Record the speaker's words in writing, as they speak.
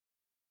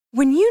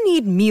When you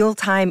need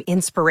mealtime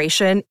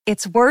inspiration,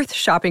 it's worth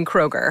shopping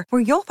Kroger,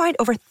 where you'll find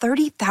over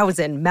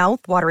 30,000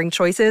 mouth-watering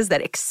choices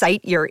that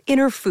excite your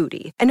inner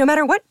foodie. And no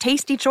matter what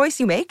tasty choice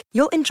you make,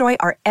 you'll enjoy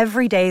our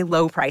everyday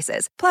low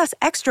prices, plus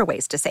extra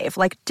ways to save,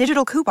 like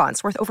digital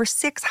coupons worth over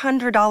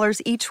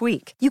 $600 each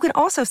week. You can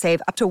also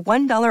save up to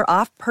 $1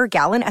 off per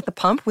gallon at the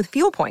pump with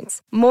fuel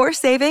points. More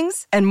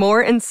savings and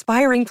more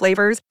inspiring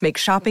flavors make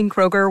shopping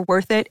Kroger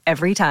worth it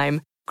every time.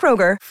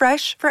 Kroger,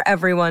 fresh for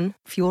everyone.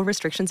 Fuel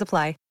restrictions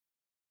apply.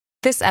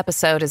 This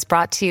episode is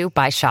brought to you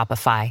by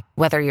Shopify.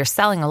 Whether you're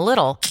selling a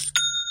little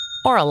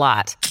or a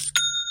lot,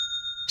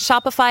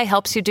 Shopify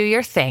helps you do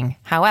your thing,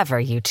 however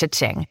you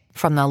cha-ching.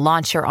 From the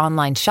launch your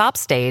online shop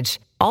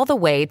stage, all the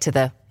way to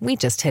the we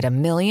just hit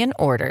 1 million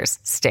orders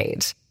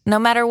stage. No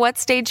matter what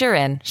stage you're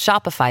in,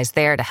 Shopify's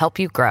there to help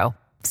you grow.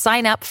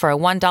 Sign up for a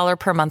 $1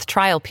 per month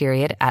trial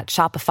period at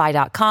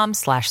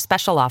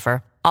shopify.com/special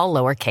offer, all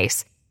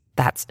lowercase.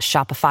 That's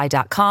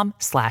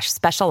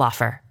shopify.com/special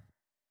offer.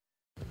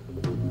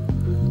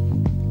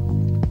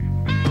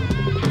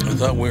 I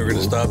thought we were going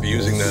to stop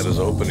using that as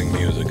opening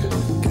music. We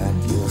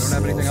don't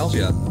have anything else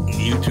yet.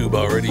 YouTube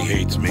already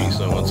hates me,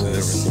 so what's the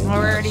difference? We're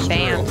already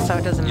banned, so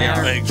it doesn't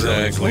matter.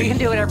 Exactly. We can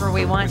do whatever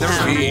we want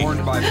now. Being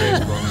Warned by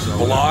Facebook. So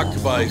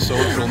blocked by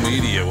social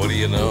media. What do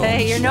you know?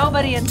 Hey, you're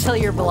nobody until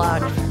you're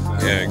blocked.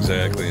 Yeah,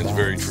 exactly. It's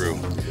very true.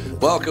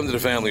 Welcome to the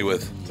family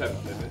with...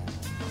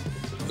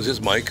 Is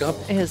his mic up?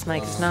 His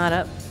mic's not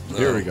up.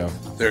 Here we go.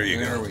 There you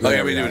go. we go. Okay,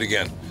 let me do it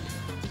again.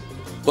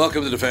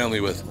 Welcome to the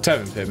family with...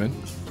 Tevin Pittman.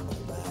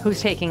 Who's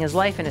taking his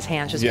life in his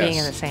hands, just Yes. being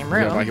in the same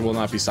room. Yeah, I will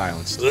not be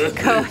silenced. Host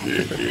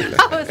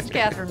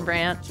Catherine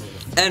Brandt.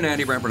 and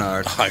Andy Brant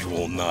Bernard. I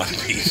will not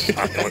be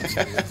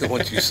silent.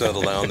 Once you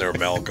settle down there,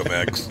 Malcolm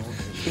X.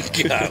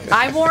 God.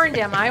 I warned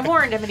him,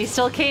 and he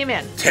still came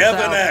in. Tevin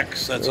So,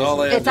 X. That's all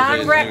I have it's to say on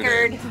today.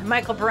 record,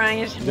 Michael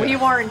Bryant. We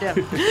warned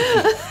him.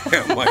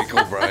 Yeah,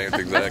 Michael Bryant,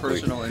 exactly.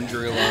 Personal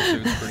injury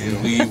lawsuits for you.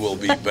 We will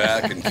be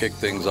back and kick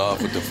things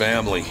off with the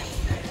family.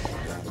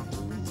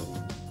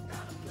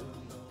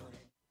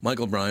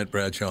 Michael Bryant,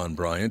 Bradshaw and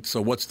Bryant.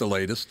 So what's the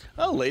latest?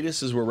 Well,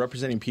 latest is we're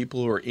representing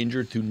people who are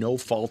injured through no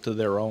fault of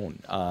their own.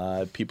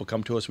 People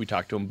come to us. We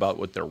talk to them about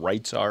what their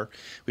rights are.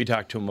 We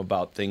talk to them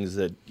about things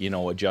that,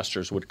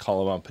 adjusters would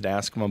call them up and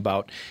ask them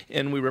about.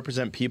 And we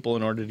represent people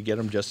in order to get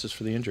them justice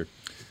for the injured.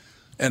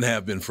 And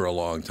have been for a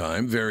long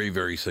time. Very,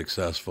 very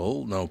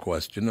successful, no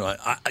question.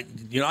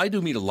 I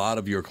do meet a lot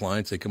of your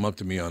clients. They come up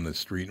to me on the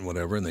street and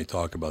whatever, and they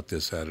talk about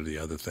this, that, or the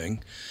other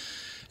thing.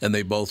 And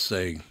they both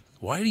say,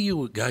 why do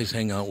you guys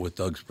hang out with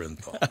Doug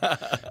Sprinthal?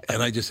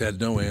 And I just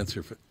had no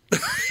answer.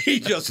 He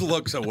just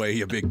looks away,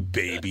 you big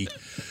baby.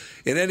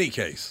 In any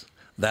case,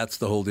 that's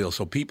the whole deal.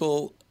 So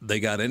people, they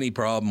got any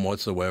problem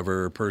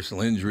whatsoever,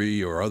 personal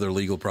injury or other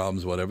legal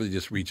problems, whatever, they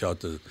just reach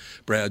out to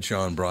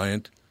Bradshaw and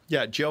Bryant.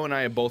 Yeah, Joe and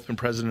I have both been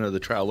president of the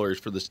trial lawyers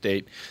for the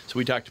state, so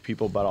we talk to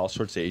people about all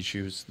sorts of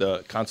issues.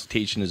 The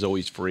consultation is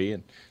always free,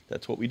 and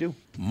that's what we do.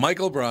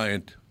 Michael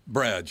Bryant,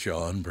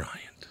 Bradshaw and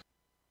Bryant.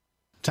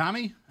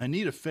 Tommy, I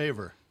need a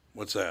favor.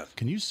 What's that?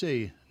 Can you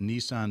say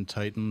Nissan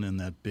Titan in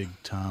that Big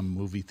Tom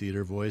movie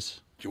theater voice?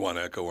 Do you want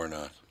echo or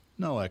not?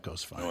 No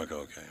echo's fine. No echo,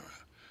 okay.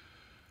 Right.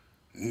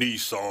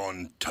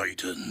 Nissan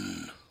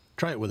Titan.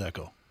 Try it with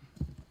echo.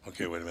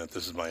 Okay, wait a minute.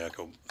 This is my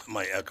echo.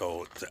 My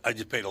echo. I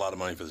just paid a lot of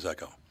money for this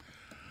echo.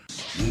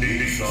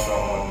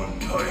 Nissan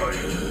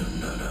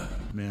Titan.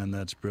 Man,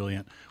 that's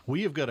brilliant.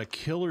 We have got a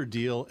killer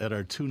deal at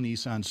our two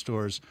Nissan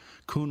stores,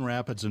 Coon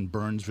Rapids and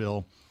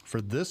Burnsville. For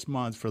this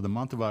month, for the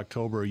month of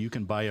October, you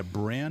can buy a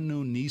brand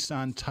new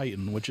Nissan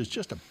Titan, which is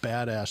just a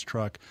badass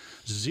truck.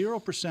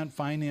 0%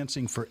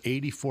 financing for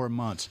 84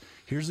 months.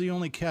 Here's the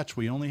only catch.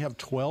 We only have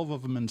 12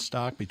 of them in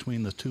stock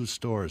between the two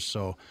stores.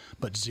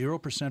 But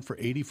 0% for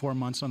 84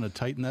 months on a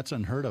Titan, that's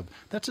unheard of.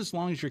 That's as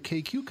long as your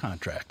KQ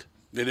contract.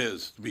 It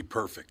is, to be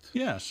perfect.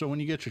 Yeah, so when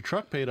you get your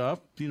truck paid off,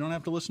 you don't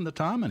have to listen to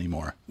Tom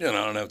anymore. Yeah, and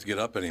I don't have to get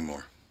up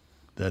anymore.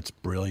 That's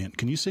brilliant.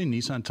 Can you say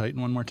Nissan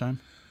Titan one more time?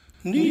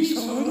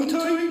 Nissan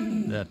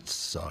Titan. That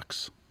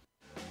sucks.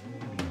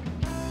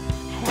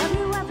 Have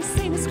you ever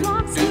seen a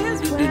squawk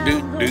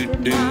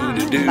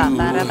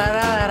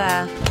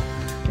Ba-ba-da-ba-da-da.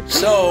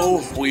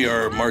 So, we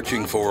are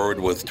marching forward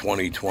with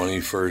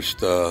 2020. First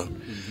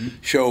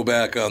show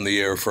back on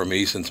the air for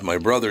me since my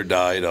brother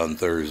died on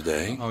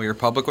Thursday. Oh, you're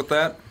public with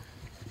that?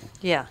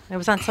 Yeah, it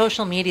was on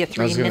social media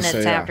 3 was gonna minutes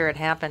say, yeah. after it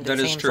happened. That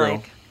it is seems true.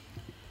 like.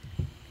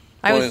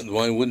 I was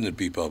Why wouldn't it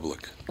be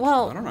public?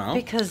 well I don't know.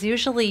 because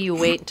usually you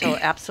wait until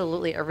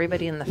absolutely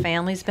everybody in the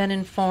family's been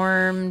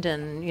informed,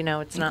 and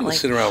it's not You like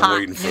sit around hot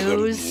waiting for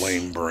news. them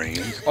lame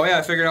brains. Oh, yeah,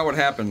 I figured out what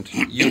happened.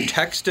 You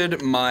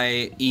texted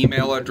my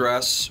email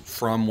address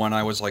from when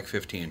I was like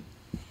 15.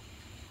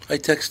 I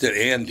texted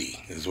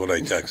Andy, is what I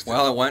texted.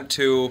 Well, it went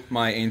to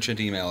my ancient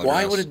email address.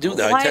 Why would it do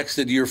that? Why- I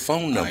texted your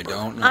phone number. I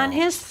don't know. On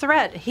his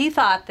thread, he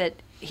thought that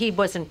he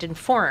wasn't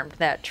informed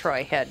that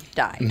Troy had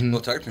died.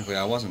 Well, technically,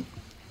 I wasn't.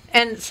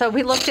 And so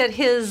we looked at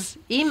his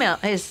email,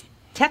 his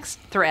text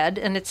thread,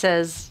 and it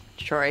says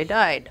Troy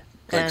died.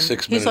 Like And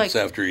 6 he's minutes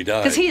after he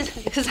died.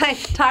 Because I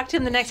talked to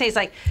him the next day. He's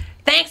like,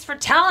 thanks for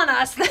telling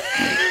us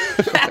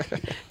that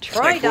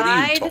Troy Like, what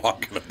are you died.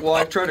 talking about? Well,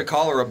 I've tried to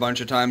call her a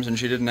bunch of times and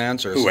she didn't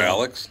answer. Who, so-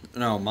 Alex?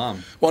 No,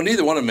 Mom. Well,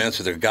 neither one of them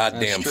answer their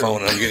goddamn That's true.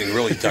 phone, and I'm getting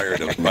really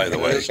tired of it, by the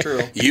way. That's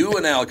true. You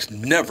and Alex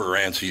never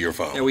answer your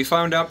phone. Yeah, we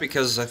found out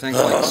because I think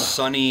like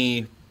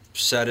Sunny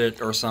said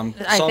it or someone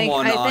I think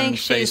on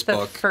she's the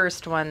Facebook.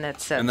 first one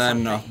that said And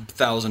then something.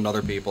 1,000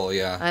 other people,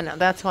 yeah. I know.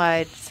 That's why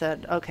I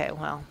said, okay,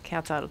 well,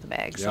 cat's out of the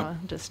bag, so Yep. I'll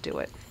just do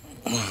it.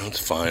 Well, that's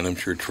fine. I'm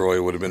sure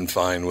Troy would have been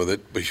fine with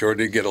it. But sure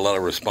did get a lot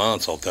of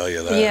response, I'll tell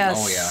you that. Yes.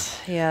 Oh,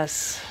 yeah.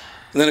 Yes.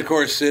 And then, of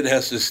course, Sid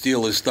has to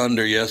steal his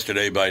thunder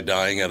yesterday by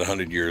dying at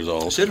 100 years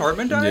old. Sid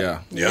Hartman died? Yeah.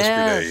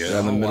 Yesterday, Yes. yeah.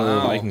 In the middle of the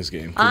wow. Vikings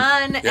game.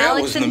 On it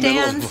Alex was in and the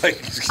middle of Dan's the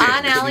Vikings game.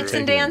 on Alex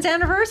and Dan's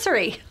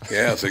anniversary.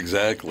 Yes,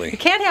 exactly. You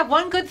can't have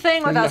one good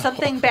thing without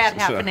something bad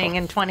happening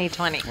in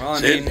 2020. Well, I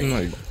Sid-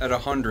 mean, at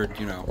 100,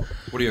 you know,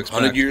 what do you expect?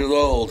 100 years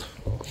old,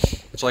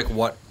 It's like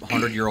what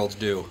 100-year-olds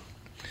do.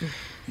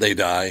 they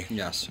die.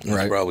 Yes. That's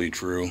Right. probably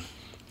true.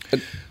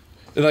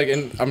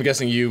 And I'm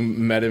guessing you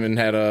met him and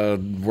had a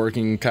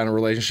working kind of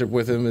relationship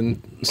with him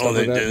and stuff Oh,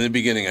 like that. in the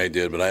beginning I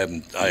did, but I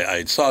haven't.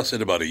 I saw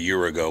Sid about a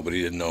year ago, but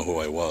he didn't know who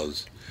I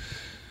was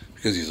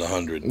because he's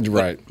 100.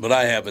 Right. But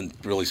I haven't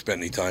really spent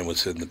any time with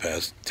Sid in the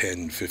past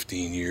 10,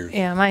 15 years.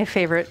 Yeah, my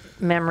favorite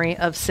memory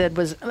of Sid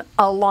was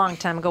a long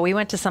time ago. We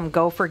went to some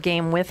Gopher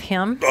game with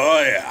him,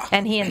 Oh, yeah.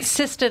 and he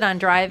insisted on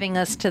driving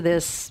us to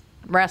this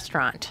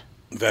restaurant,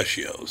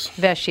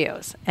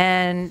 Vecchio's.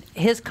 and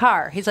his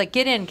car. He's like,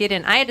 get in, get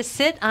in. I had to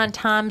sit on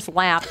Tom's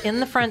lap in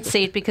the front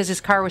seat because his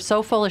car was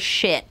so full of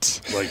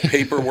shit. Like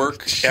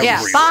paperwork everywhere.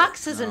 Yeah,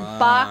 boxes and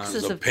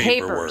boxes The of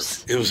paperwork.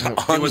 papers. It was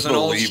unbelievable. He was an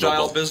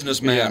old-style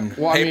businessman. Yeah.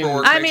 Well, I mean-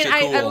 Paperwork I makes mean, you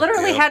cool. I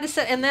literally Yep. had to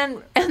sit, and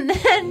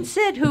then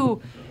Sid,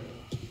 who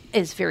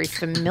is very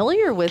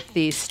familiar with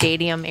the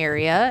stadium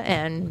area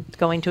and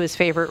going to his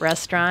favorite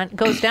restaurant,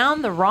 goes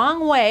down the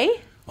wrong way.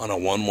 On a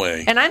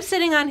one-way. And I'm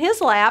sitting on his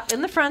lap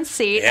in the front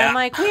seat. Yeah. And I'm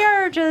like, we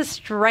are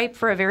just ripe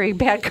for a very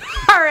bad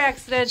car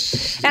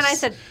accident. And I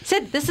said,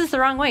 Sid, this is the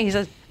wrong way. He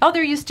says, oh,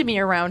 they're used to me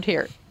around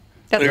here.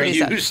 That's They're what he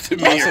said. used to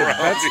me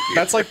around here.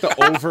 That's like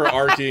the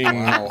overarching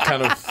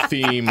kind of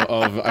theme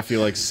of, I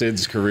feel like,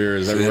 Sid's career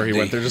is everywhere he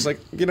went. They're just like,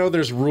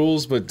 there's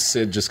rules, but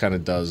Sid just kind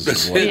of does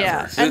whatever.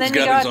 Yeah, Sid's and then you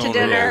got go out his to own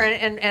dinner,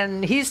 rules.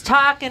 and he's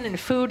talking, and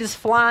food is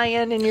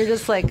flying, and you're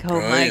just like, oh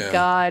my yeah.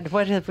 God,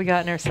 what have we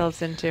gotten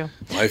ourselves into?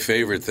 My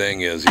favorite thing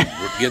is he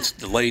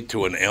gets late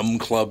to an M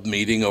Club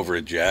meeting over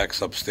at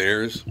Jack's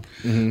upstairs.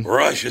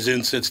 Rushes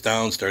in, sits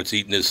down, starts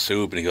eating his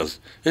soup, and he goes,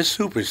 "This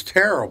soup is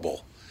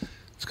terrible."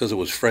 It's because it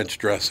was French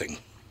dressing.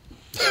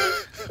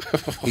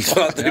 He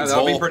thought the Yeah, that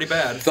would be bowl- pretty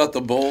bad. Thought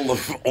the bowl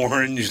of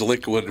orange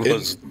liquid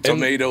was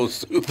tomato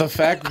soup. The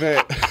fact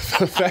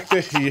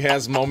that he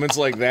has moments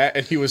like that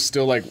and he was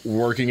still like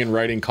working and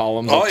writing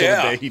columns Oh, up to yeah.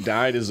 the day he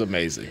died is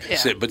amazing.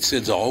 But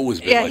Sid's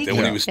always been Yeah, like he- that.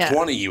 When he yeah. was Yeah.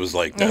 20, he was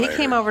like Yeah, that. he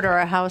came over to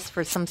our house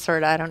for some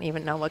sort of, I don't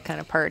even know what kind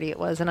of party it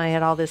was, and I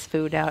had all this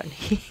food out, and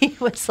he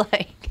was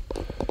like,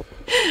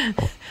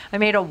 I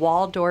made a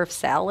Waldorf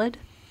salad.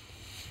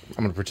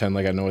 I'm gonna pretend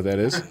like I know what that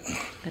is.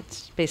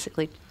 It's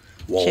basically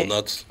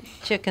Walnuts.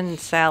 chicken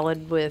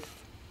salad with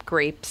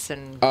grapes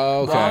and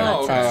Oh, okay.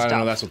 walnuts and I stuff. don't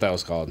know. That's what that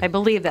was called. I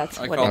believe that's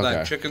I what call it that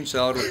Okay. chicken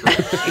salad with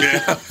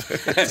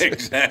grapes.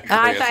 Exactly.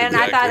 I That's thought, I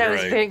thought exactly I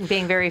was right.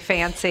 being very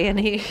fancy, and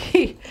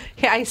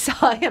I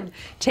saw him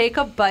take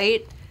a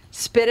bite,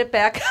 spit it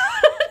back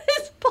on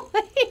his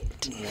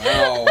plate,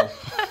 Wow.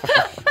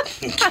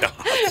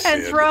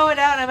 and throw it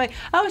out. And I'm like,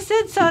 "Oh,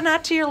 Sid, so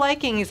not to your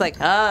liking?" He's like,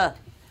 that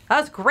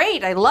was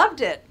great. I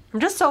loved it. I'm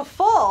just so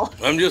full."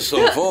 I'm just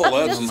so full.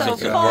 That's just so no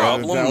full.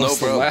 problem. that No was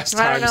the problem. last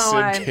I don't time know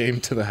why. Sid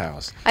came to the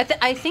house.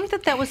 I think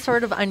that was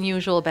sort of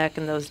unusual back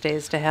in those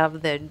days to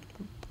have the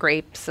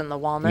grapes and the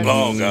walnuts.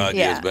 Oh, God,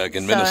 Yeah. yes, back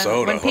in So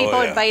Minnesota. when people oh,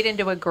 would yeah. bite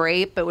into a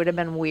grape, it would have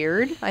been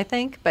weird, I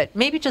think, but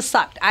maybe it just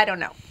sucked. I don't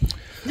know.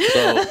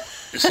 So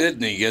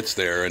Sydney gets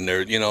there, and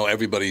there,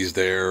 everybody's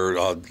there.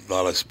 A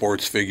lot of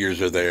sports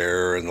figures are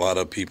there, and a lot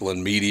of people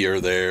in media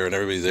are there, and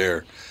everybody's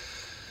there.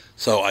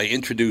 So I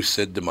introduced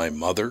Sid to my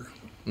mother.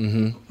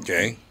 Mm-hmm.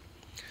 Okay.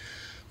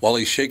 While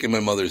he's shaking my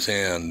mother's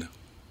hand,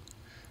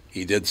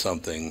 he did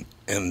something,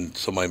 and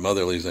so my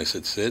mother leaves, and I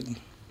said, "Sid,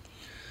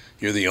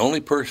 you're the only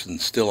person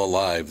still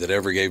alive that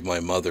ever gave my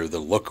mother the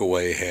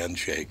look-away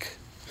handshake."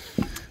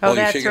 Oh, While he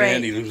was that's shaking right. her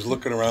hand, he was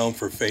looking around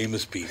for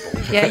famous people.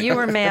 Yeah, you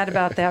were mad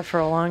about that for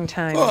a long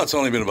time. Oh, it's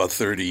only been about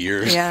 30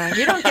 years. Yeah,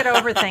 you don't get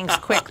over things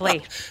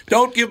quickly.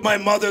 Don't give my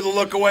mother the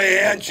look-away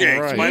handshake.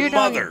 It's Right. my you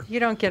mother. You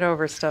don't get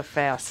over stuff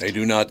fast. I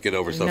do not get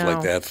over stuff No.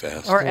 like that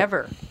fast. Or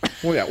ever.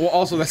 Well, yeah. Well,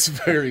 also that's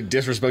very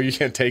disrespectful. You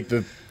can't take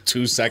the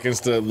 2 seconds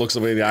to look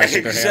somebody in the eye,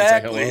 shake their hand, say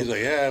Exactly. He's hello.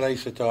 like, "Yeah,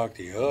 nice to talk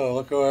to you. Oh,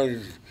 look what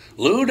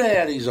Lou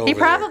Daddy's over He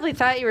probably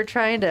thought you were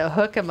trying to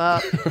hook him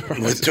up. there."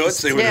 With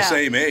Toots, they were the Yeah,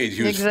 same age.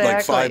 He was like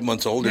exactly. 5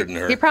 months older than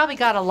her. He probably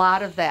got a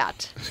lot of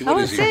that. See, what Oh,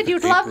 is he, Sid,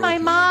 you'd love my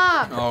April?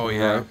 mom. Oh,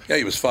 yeah. Yeah,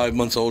 he was 5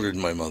 months older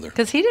than my mother.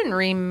 Because he didn't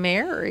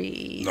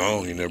remarry.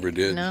 No, he never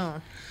did.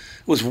 No.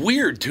 It was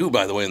weird, too,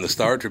 by the way, in the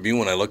Star Tribune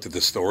when I looked at the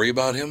story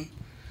about him.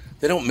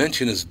 They don't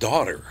mention his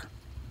daughter.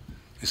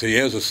 So he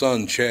has a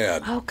son,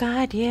 Chad. Oh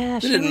God, yeah.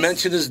 They didn't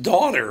mention his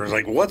daughter. I was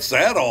like, what's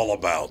that all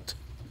about?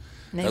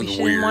 Maybe That's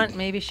she weird. didn't want.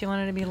 Maybe she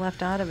wanted to be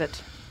left out of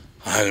it.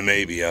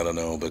 Maybe, I don't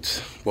know.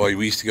 But, boy,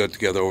 we used to go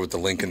together over at the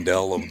Lincoln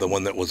Dell, the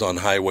one that was on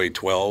Highway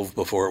 12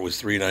 before it was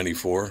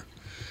 394.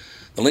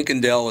 The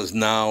Lincoln Dell is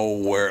now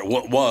where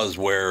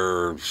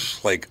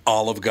like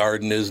Olive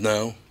Garden is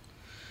now,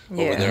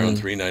 over there on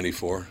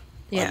 394.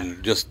 Yeah.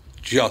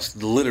 Just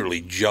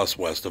literally just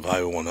west of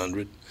Highway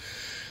 100.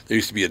 There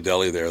used to be a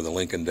deli there, the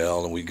Lincoln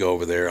Dell, and we'd go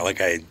over there.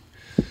 Like I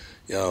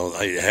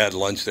had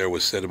lunch there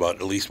with Sid about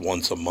at least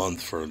once a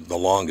month for the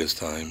longest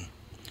time.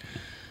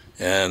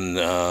 And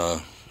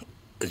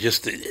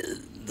just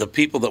the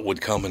people that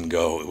would come and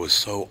go, it was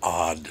so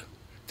odd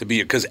to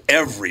be, because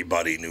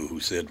everybody knew who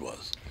Sid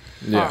was.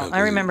 Yeah. I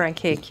remember on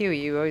KQ,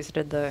 you always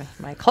did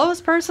my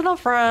close personal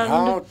friend.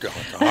 Oh,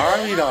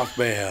 Harvey Duff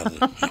Man.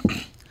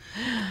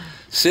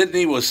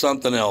 Sidney was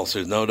something else.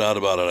 There's no doubt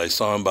about it. I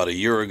saw him about a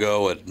year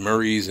ago at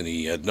Murray's, and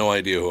he had no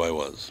idea who I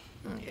was.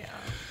 Yeah.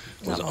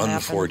 It was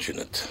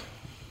unfortunate.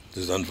 It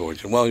was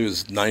unfortunate. Well, he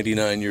was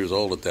 99 years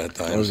old at that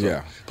time.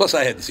 Yeah. Plus,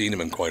 I hadn't seen him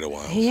in quite a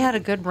while. He had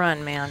a good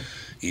run, man.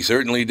 He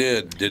certainly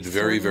did. Did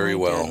very, very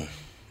well.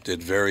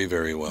 Did very,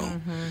 very well.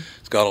 Mm-hmm.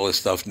 He's got all his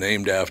stuff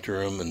named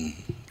after him and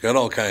got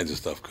all kinds of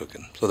stuff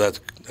cooking. So that's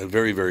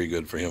very, very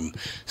good for him.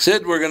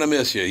 Sid, we're going to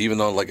miss you, even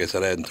though, like I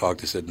said, I hadn't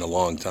talked to Sid in a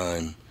long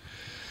time.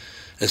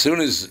 As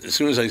soon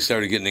as I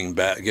started getting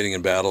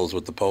in battles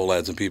with the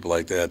Polads and people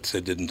like that,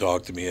 Sid didn't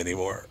talk to me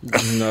anymore.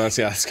 No,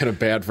 that's kind of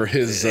bad for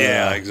his.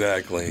 Yeah,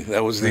 exactly.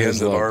 That was the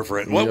end of our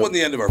friendship. Well, it wasn't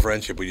the end of our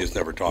friendship. We just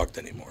never talked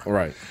anymore.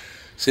 Right.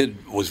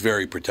 Sid was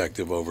very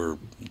protective over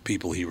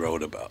people he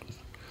wrote about.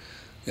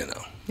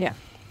 Yeah.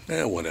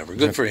 Whatever.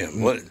 Good for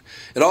him.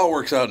 It all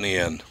works out in the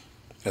end.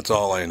 That's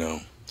all I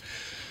know.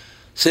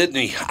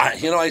 Sydney,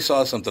 I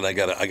saw something I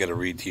got to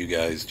read to you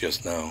guys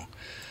just now.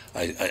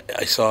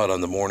 I saw it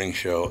on the morning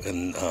show,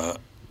 and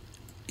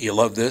you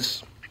love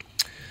this?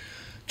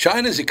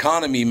 China's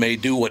economy may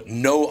do what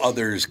no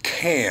others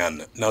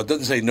can. Now, it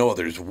doesn't say no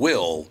others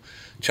will.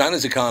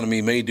 China's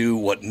economy may do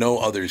what no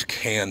others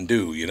can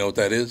do. You know what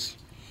that is?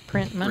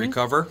 Print money?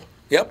 Recover?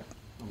 Yep.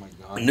 Oh, my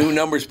God. New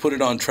numbers put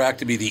it on track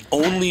to be the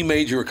only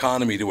major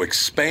economy to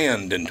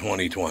expand in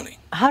 2020.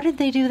 How did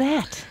they do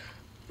that?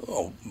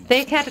 Oh,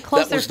 they had to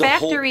close that their was the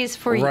factories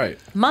for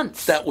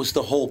months. That was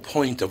the whole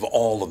point of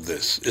all of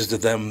this, is to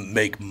them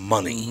make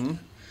money.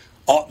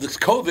 Mm-hmm. This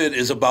COVID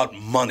is about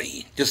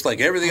money, just like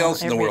everything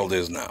else in the world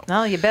is now.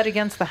 No, you bet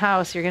against the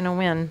house, you're going to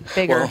win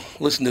bigger. Well,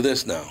 listen to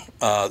this now.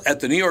 At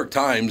the New York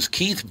Times,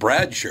 Keith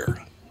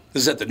Bradsher,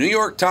 this is at the New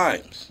York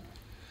Times,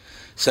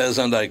 says,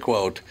 and I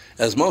quote,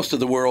 as most of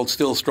the world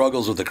still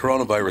struggles with the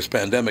coronavirus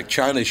pandemic,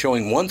 China is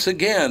showing once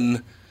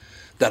again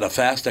that a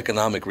fast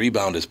economic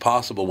rebound is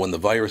possible when the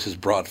virus is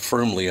brought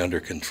firmly under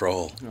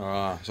control.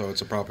 So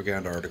it's a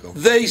propaganda article.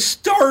 They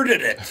started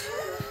it.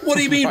 What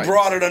do you mean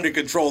brought it under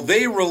control?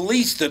 They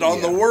released it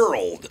on the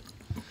world.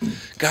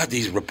 God,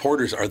 these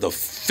reporters are the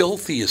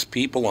filthiest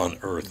people on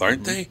earth,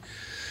 aren't they?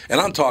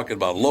 And I'm talking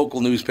about local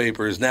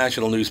newspapers,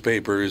 national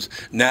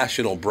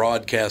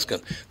broadcast.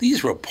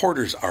 These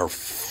reporters are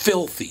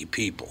filthy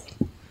people.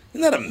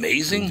 Isn't that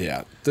amazing?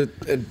 Yeah.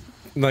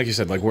 Like you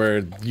said, like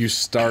where you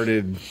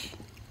started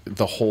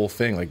the whole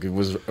thing, like it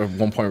was at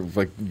one point,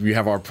 like we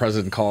have our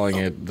president calling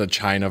it the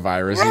China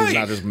virus. Right. He's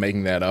not just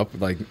making that up.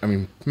 Like, I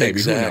mean, maybe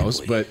Exactly. who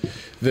knows? But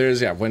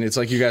there's when it's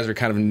like you guys are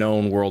kind of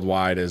known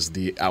worldwide as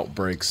the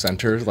outbreak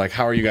center. Like,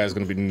 how are you guys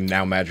going to be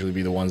now magically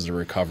be the ones to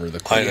recover the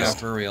quickest? I know.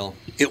 For real.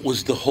 It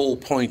was the whole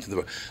point.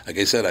 Like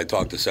I said, I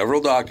talked to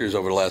several doctors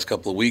over the last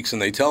couple of weeks,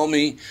 and they tell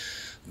me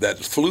that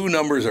flu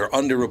numbers are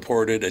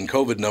underreported and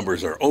COVID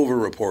numbers are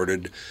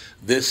overreported.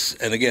 This,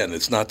 and again,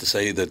 it's not to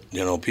say that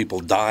people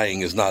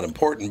dying is not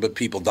important, but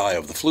people die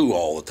of the flu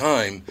all the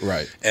time.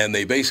 Right. And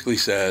they basically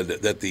said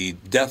that the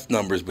death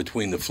numbers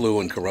between the flu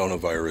and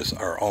coronavirus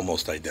are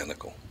almost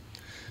identical.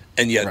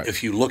 And yet,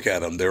 if you look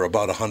at them, they're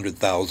about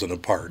 100,000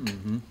 apart,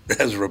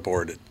 as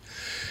reported.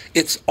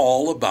 It's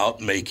all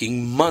about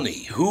making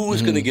money. Who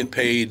is going to get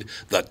paid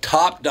the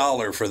top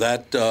dollar for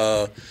that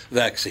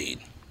vaccine?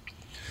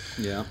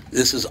 Yeah.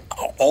 This is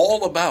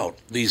all about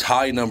these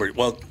high numbers.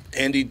 Well,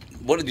 Andy,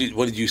 what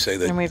did you say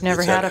that? And we've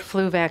never had a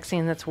flu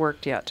vaccine that's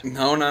worked yet.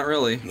 No, not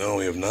really. No,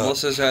 we have not.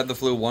 Melissa's had the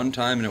flu one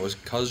time, and it was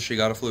because she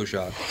got a flu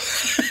shot.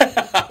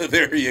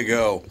 There you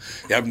go.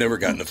 Yeah, I've never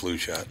gotten a flu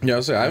shot. Yeah,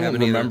 I don't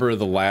haven't remember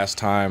the last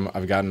time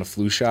I've gotten a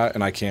flu shot,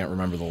 and I can't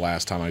remember the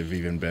last time I've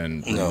even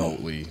been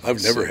remotely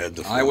I've never sick. had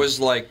the flu. I was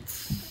like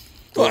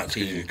Well, that's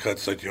 'cause you cut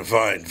such a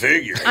fine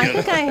figure. I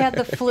think I had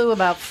the flu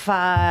about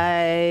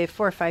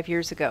 4 or 5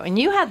 years ago, and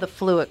you had the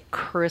flu at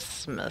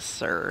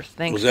Christmas or Was that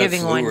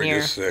Thanksgiving flu one or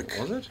year. just sick?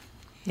 Was it?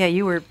 Yeah,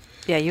 you were.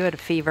 Yeah, you had a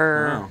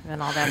fever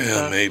and all that Yeah,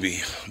 stuff.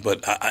 maybe.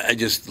 But I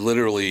just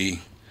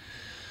literally,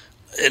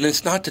 and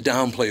it's not to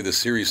downplay the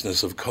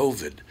seriousness of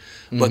COVID,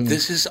 but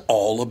this is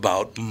all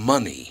about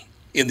money.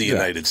 In the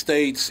United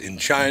States, in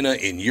China,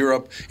 in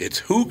Europe, it's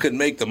who can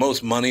make the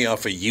most money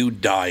off of you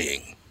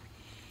dying.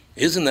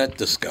 Isn't that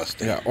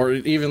disgusting? Yeah, or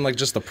even like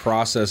just the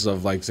process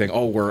of like saying,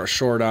 "Oh, we're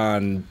short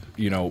on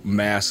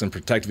masks and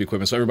protective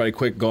equipment, so everybody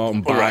quick go out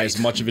and buy as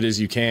much of it as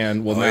you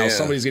can." Well, now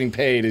somebody's getting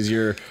paid as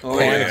you're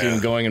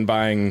panicking, going and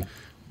buying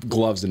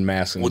gloves and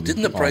masks. And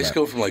didn't the price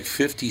go from like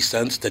 50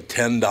 cents to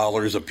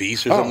 $10 a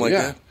piece or something like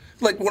that?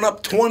 Like went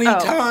up 20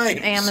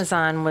 times.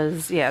 Amazon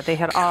was, they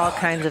had all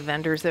kinds of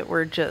vendors that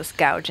were just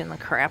gouging the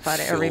crap out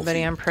of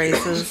everybody on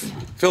prices.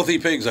 Filthy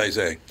pigs, I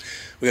say.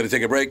 We got to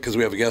take a break because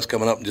we have a guest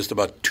coming up in just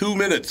about 2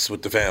 minutes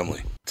with the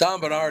family.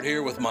 Tom Bernard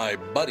here with my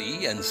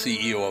buddy and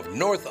CEO of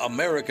North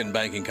American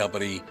Banking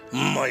Company,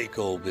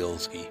 Michael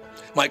Bilski.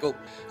 Michael,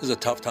 this is a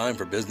tough time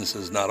for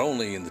businesses not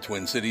only in the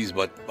Twin Cities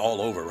but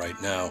all over right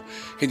now.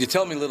 Can you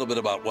tell me a little bit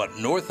about what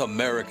North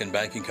American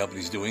Banking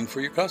Company is doing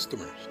for your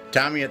customers?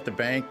 Tommy, at the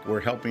bank,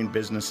 we're helping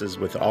businesses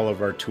with all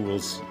of our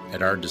tools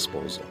at our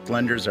disposal.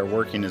 Lenders are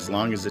working as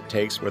long as it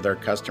takes with our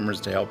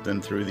customers to help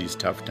them through these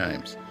tough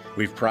times.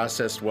 We've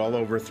processed well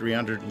over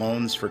 300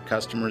 loans for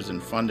customers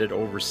and funded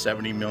over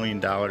 $70 million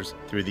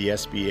through the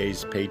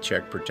SBA's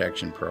Paycheck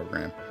Protection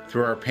Program.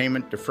 Through our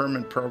payment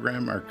deferment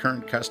program, our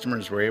current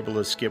customers were able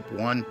to skip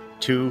 1,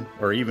 2,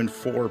 or even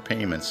 4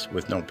 payments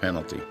with no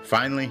penalty.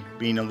 Finally,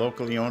 being a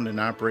locally owned and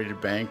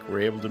operated bank, we're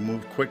able to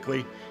move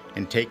quickly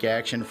and take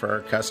action for our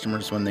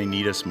customers when they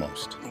need us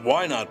most.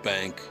 Why not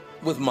bank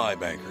with my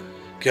banker?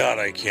 God,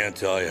 I can't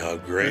tell you how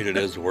great it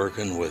is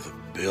working with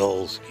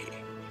Bilski.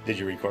 Did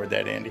you record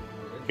that, Andy?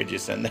 Could you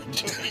send that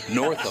to me?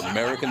 North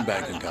American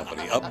Banking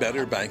Company, a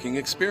better banking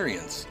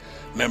experience.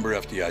 Member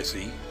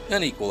FDIC,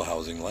 an equal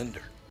housing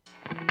lender.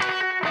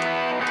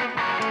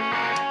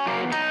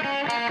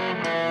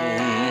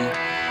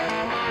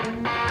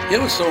 You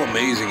know what's so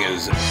amazing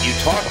is you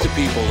talk to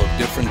people of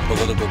different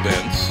political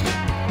bents.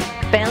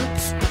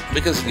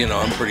 Because,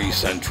 I'm pretty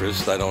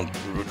centrist.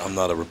 I'm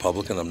not a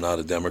Republican. I'm not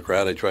a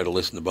Democrat. I try to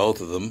listen to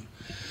both of them.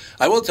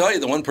 I will tell you,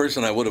 the one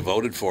person I would have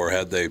voted for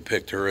had they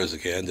picked her as a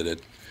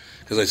candidate,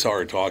 because I saw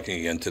her talking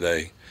again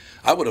today,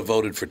 I would have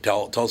voted for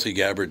Tulsi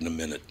Gabbard in a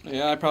minute.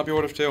 Yeah, I probably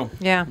would have too.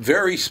 Yeah.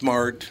 Very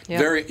smart.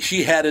 Yep.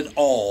 She had it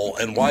all,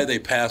 and why they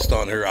passed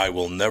on her, I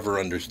will never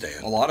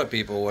understand. A lot of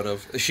people would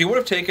have. She would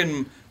have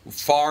taken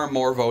far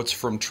more votes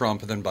from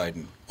Trump than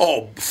Biden.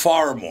 Oh,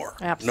 far more.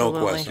 Absolutely.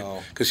 No question.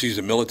 Because she's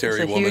a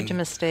military woman. It's a huge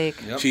mistake.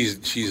 Yep.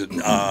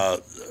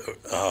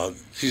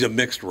 She's a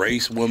mixed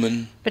race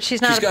woman. But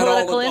she's not a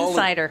political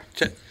insider.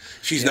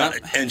 She's not,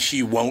 and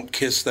she won't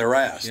kiss their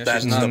ass. Yeah,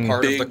 that's not the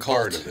part big of the cult.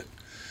 part of it.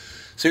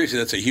 Seriously,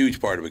 that's a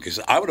huge part of it, because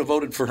I would have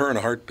voted for her in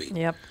a heartbeat.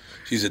 Yep.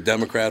 She's a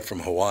Democrat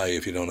from Hawaii,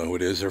 if you don't know who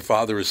it is. Her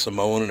father is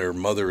Samoan, and her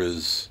mother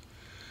is,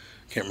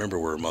 can't remember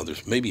where her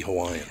mother's, maybe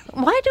Hawaiian.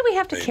 Why do we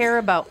have to care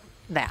about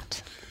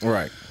that?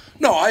 Right.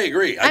 No, I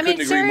agree. I couldn't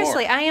agree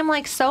seriously, more. I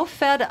am so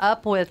fed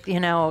up with,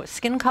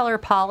 skin color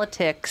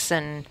politics,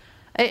 and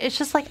it's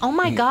just like, oh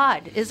my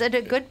God, is it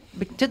a good,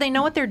 do they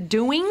know what they're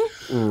doing?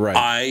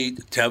 Right.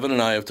 Tevin and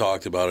I have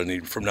talked about it,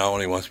 and from now on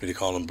he wants me to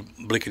call him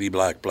Blickety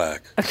Black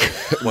Black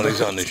when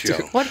he's on the show.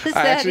 What does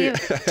that mean?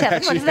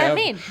 Tevin, what does that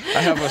mean? I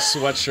have a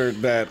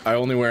sweatshirt that I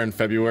only wear in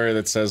February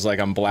that says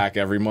I'm black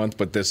every month,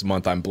 but this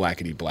month I'm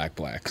Blackety Black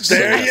Black.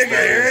 There you go.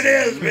 Here it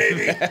is,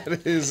 baby.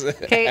 That is.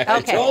 Okay.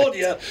 I told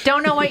you.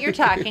 Don't know what you're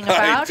talking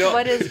about.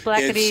 What is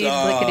Blackety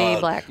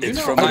Blickety Black?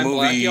 It's from the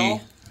movie.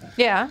 Black,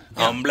 yeah.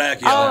 I'm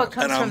black, y'all. it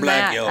comes and I'm from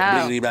black, that. y'all.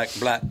 Oh. Blickety black,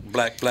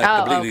 black,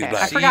 Oh, blickety okay.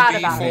 black. I forgot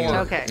about it.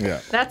 CB4. Okay. Yeah.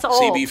 That's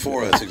old.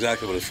 CB4, that's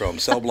exactly what it's from.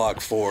 Cell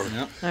Block 4.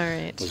 Yep. All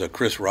right. It was a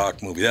Chris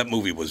Rock movie. That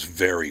movie was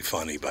very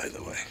funny, by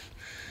the way.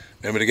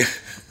 Remember the guy?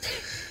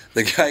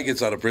 The guy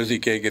gets out of prison, he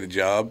can't get a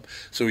job,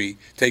 so he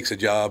takes a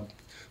job.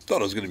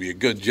 Thought it was going to be a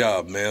good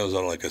job, man. It was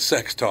on a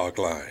sex talk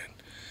line.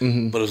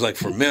 Mm-hmm. But it was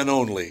for men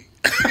only.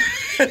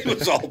 He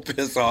was all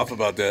pissed off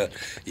about that.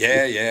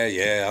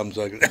 Yeah, I'm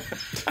so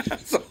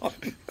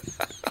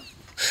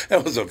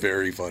That was a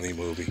very funny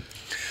movie.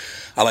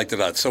 I liked it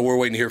a lot. So we're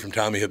waiting to hear from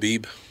Tommy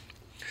Habib.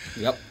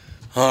 Yep.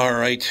 All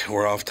right,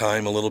 we're off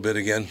time a little bit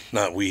again.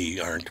 Not we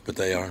aren't, but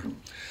they are.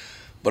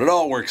 But it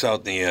all works out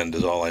in the end,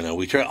 is all I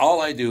know.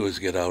 All I do is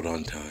get out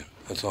on time.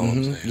 That's all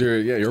I'm saying.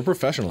 You're a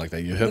professional like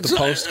that. You hit the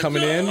post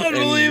coming in, and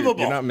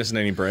you're not missing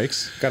any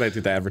breaks. Got to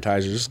do the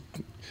advertisers.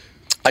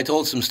 I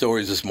told some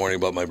stories this morning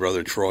about my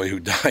brother Troy, who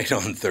died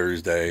on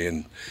Thursday,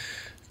 and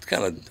to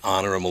kind of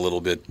honor him a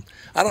little bit.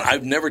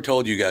 I've never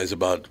told you guys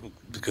about,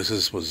 because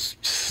this was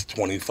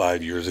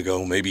 25 years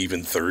ago, maybe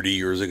even 30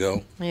 years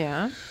ago.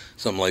 Yeah.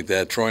 Something like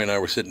that. Troy and I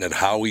were sitting at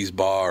Howie's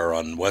Bar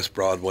on West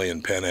Broadway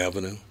and Penn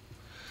Avenue.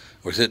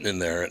 We're sitting in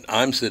there, and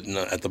I'm sitting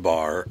at the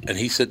bar, and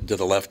he's sitting to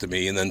the left of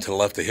me, and then to the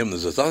left of him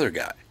there's this other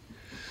guy.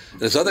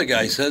 This other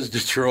guy says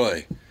to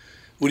Troy,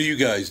 "What are you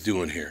guys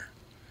doing here?"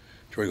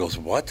 Troy goes,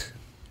 "What?"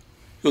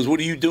 He goes, "What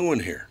are you doing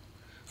here?"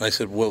 And I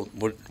said, "Well,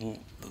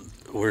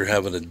 we're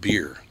having a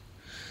beer."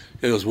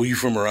 He goes, "Well, you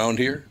from around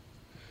here?"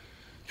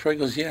 Troy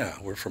goes, "Yeah,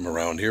 we're from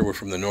around here. We're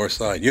from the north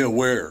side." "Yeah,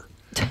 where?"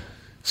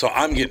 So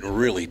I'm getting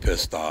really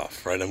pissed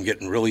off, right? I'm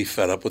getting really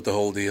fed up with the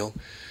whole deal.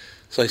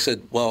 So I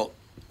said, "Well,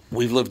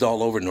 we've lived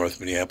all over North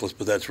Minneapolis,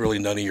 but that's really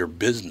none of your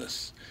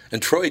business."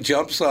 And Troy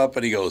jumps up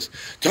and he goes,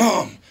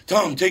 Tom,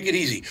 take it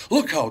easy.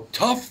 Look how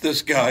tough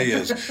this guy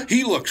is.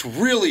 He looks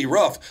really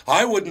rough.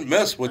 I wouldn't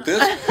mess with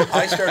this.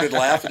 I started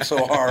laughing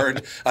so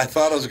hard, I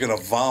thought I was going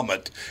to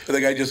vomit. And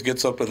the guy just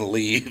gets up and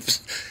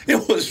leaves.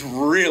 It was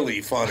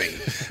really funny.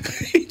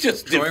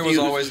 Troy was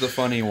always the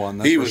funny one,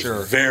 that's he for was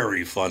sure. a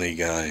very funny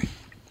guy.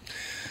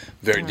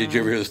 Did you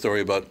ever hear the story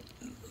about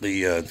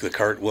the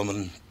cart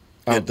woman?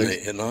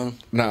 Hitting on?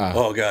 Nah.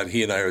 Oh, God,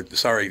 he and I are,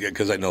 sorry,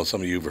 because I know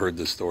some of you have heard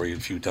this story a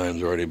few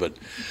times already, but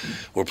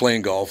we're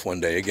playing golf one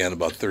day, again,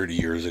 about 30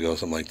 years ago,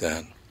 something like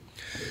that.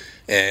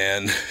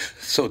 And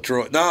so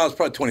Troy, it was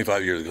probably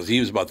 25 years ago. He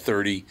was about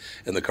 30,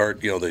 and the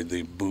cart,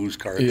 the booze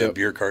cart, the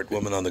beer cart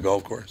woman on the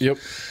golf course. Yep.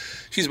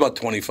 She's about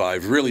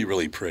 25, really,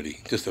 really pretty,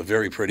 just a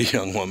very pretty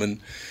young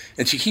woman.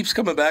 And she keeps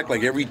coming back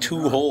like every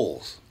 2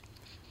 holes.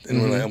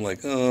 And I'm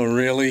like, oh,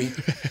 really?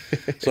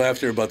 So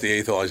after about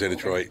the 8th hole, I said to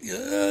Troy,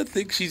 I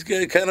think she's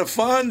kind of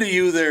fond of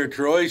you there,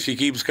 Troy. She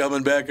keeps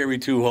coming back every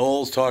 2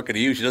 holes talking to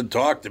you. She doesn't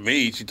talk to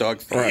me. She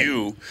talks to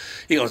you.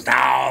 He goes, no,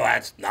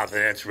 that's nothing.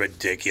 That's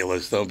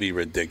ridiculous. Don't be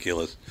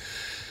ridiculous.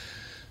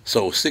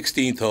 So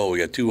 16th hole, we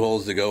got 2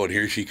 holes to go, and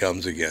here she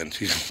comes again.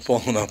 She's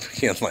pulling up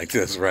again like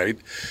this, right?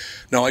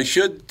 Now, I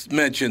should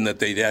mention that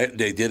they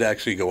did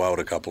actually go out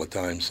a couple of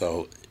times,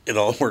 so it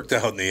all worked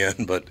out in the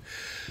end. But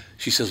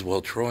she says,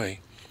 well, Troy,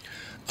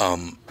 I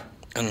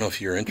don't know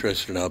if you're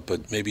interested or not,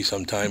 but maybe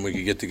sometime we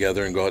could get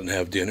together and go out and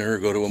have dinner or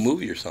go to a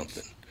movie or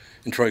something.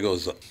 And Troy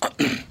goes,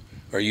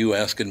 are you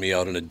asking me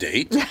out on a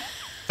date?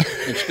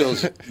 And she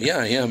goes, yeah,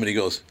 I am. And he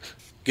goes,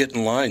 get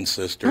in line,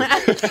 sister.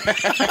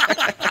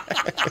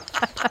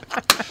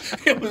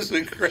 It was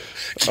incredible.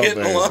 Get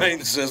in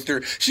line,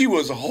 sister. She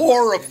was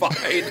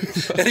horrified.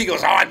 And he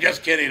goes, oh, I'm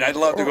just kidding. I'd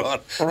love to go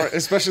out. Right,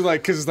 especially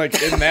because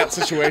in that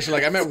situation,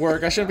 I'm at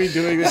work. I shouldn't be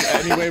doing this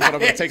anyway, but I'm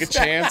going to take a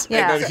chance.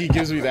 Yeah. And then he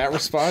gives me that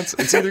response.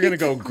 It's either going to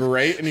go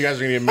great and you guys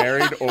are going to get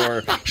married,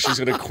 or she's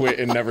going to quit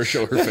and never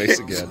show her face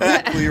again.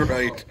 Exactly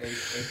right.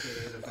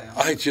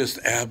 I just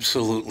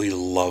absolutely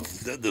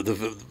loved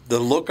the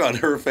look on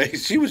her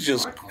face. She was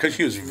just, because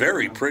she was a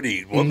very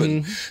pretty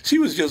woman, she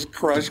was just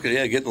crushed.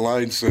 Yeah, get in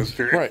line,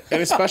 sister. Right,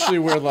 and especially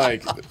where,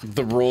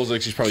 the roles,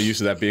 she's probably used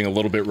to that being a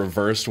little bit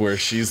reversed, where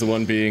she's the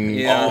one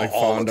being, all the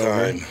fawned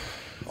over. time.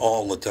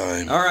 All the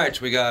time. All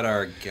right, we got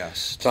our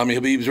guest. Tommy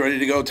Habib's ready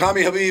to go.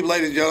 Tommy Habib,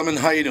 ladies and gentlemen.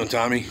 How you doing,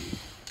 Tommy?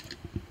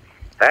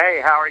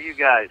 Hey, how are you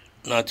guys?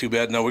 Not too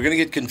bad. No, we're going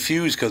to get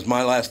confused because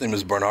my last name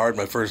is Bernard,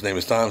 my first name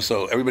is Tom,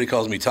 so everybody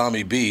calls me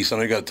Tommy B. So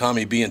I got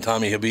Tommy B and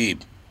Tommy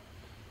Habib.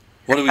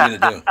 What are we going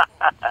to do?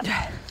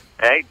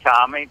 Hey,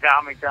 Tommy.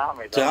 Tommy. Going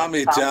on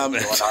here.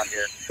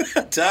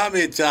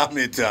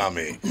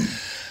 Tommy.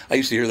 I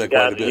used to hear that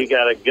quite a bit. You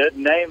got a good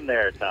name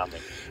there, Tommy.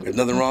 There's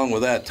nothing wrong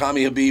with that.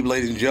 Tommy Habib,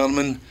 ladies and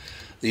gentlemen.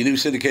 The new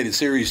syndicated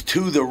series,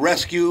 To the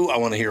Rescue. I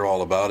want to hear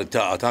all about it.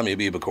 Tommy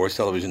Habib, of course,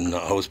 television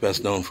host,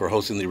 best known for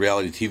hosting the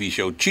reality TV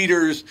show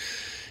Cheaters.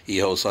 He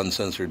hosts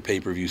uncensored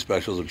pay-per-view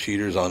specials of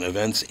Cheaters on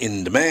Events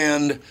in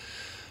Demand.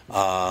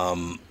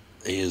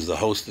 He is the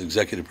host and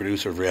executive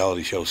producer of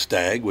reality show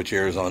Stag, which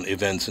airs on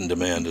Events in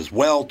Demand as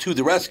well. To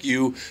the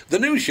Rescue, the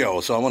new show.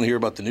 So I want to hear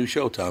about the new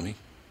show, Tommy.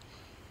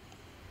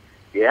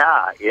 Yeah,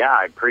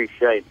 I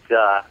appreciate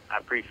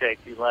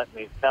you letting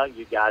me tell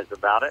you guys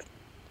about it.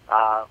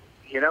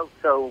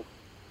 So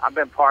I've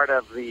been part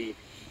of the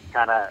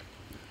kind of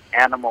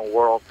animal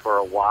world for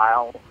a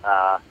while.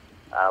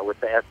 With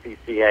the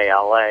SPCA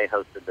LA,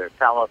 hosted their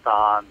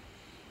telethon,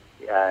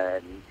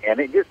 and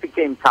it just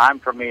became time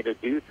for me to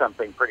do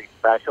something pretty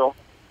special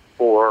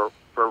for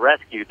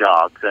rescue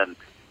dogs. And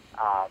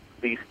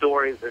these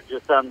stories are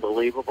just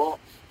unbelievable.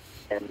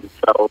 And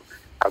so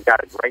I've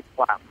got a great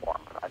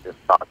platform, and I just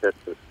thought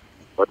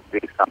let's do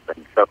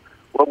something. So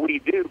what we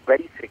do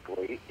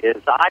basically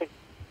is I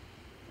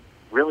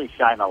really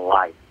shine a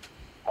light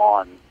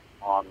on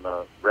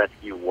the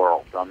rescue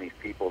world, on these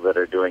people that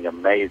are doing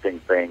amazing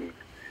things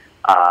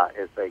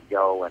as they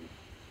go, and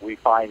we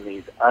find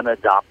these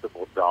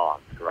unadoptable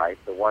dogs, right?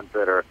 The ones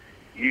that are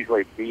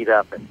usually beat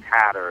up and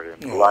tattered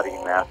and bloody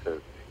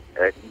messes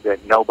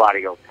that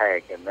nobody will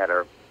take, and that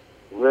are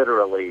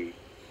literally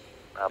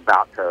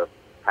about to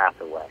pass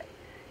away.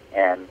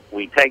 And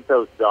we take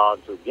those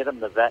dogs, we get them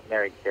the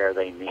veterinary care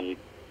they need.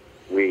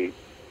 We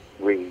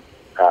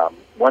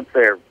once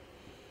they're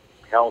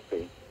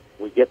healthy,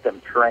 we get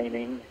them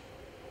training,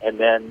 and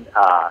then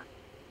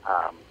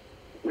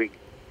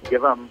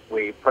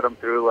we put them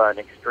through an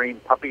extreme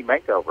puppy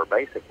makeover,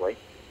 basically.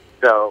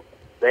 So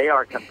they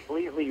are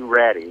completely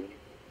ready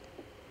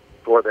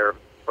for their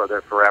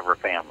forever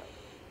family.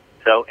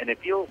 So, and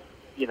if you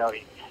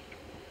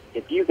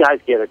guys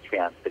get a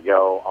chance to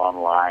go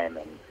online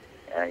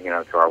and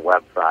to our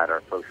website,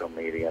 our social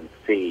media, and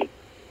see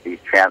these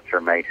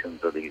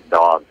transformations of these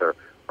dogs, or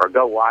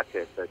go watch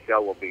it, the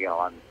show will be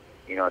on.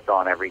 It's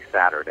on every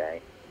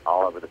Saturday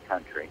all over the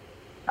country.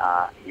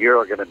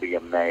 You're going to be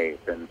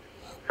amazed. And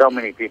so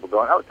many people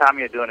going, oh, Tommy,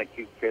 you're doing a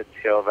cute kids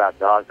show about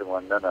dogs. And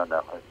one,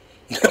 no.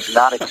 It's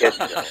not a kids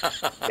show.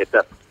 It's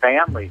a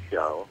family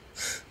show,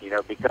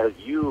 because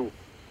you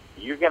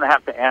you're going to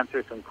have to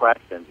answer some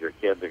questions your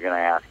kids are going to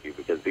ask you,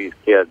 because these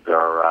kids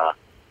are,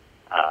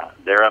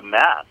 they're a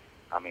mess.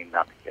 I mean,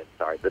 not the kids,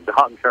 sorry. The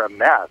dogs are a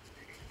mess.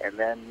 And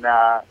then,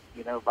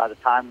 you know, by the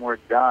time we're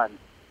done,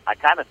 I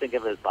kind of think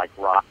of it as like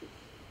Rocky.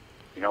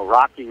 You know,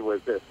 Rocky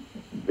was this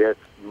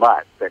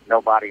mutt that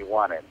nobody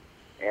wanted.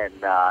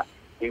 And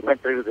he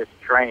went through this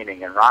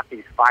training, and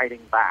Rocky's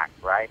fighting back,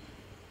 right?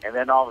 And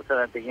then all of a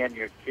sudden at the end,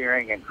 you're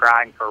cheering and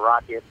crying for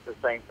Rocky. It's the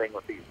same thing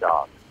with these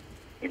dogs.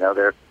 You know,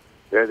 they're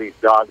these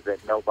dogs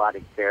that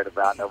nobody cared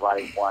about,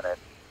 nobody wanted,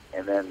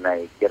 and then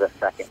they get a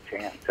second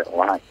chance at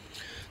life.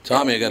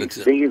 Tommy, I got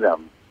to see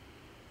them.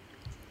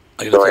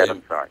 Go ahead,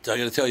 I'm sorry. I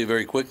got to tell you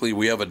very quickly,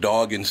 we have a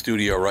dog in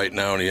studio right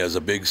now, and he has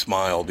a big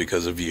smile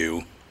because of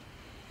you.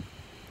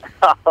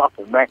 Oh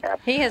man,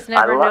 he has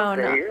never known.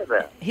 To hear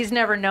that. He's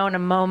never known a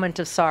moment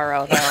of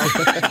sorrow,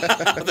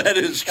 though. That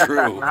is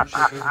true.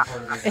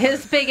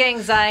 His big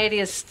anxiety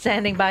is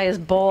standing by his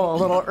bowl a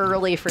little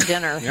early for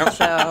dinner. Yep.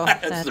 So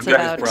that's the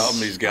about biggest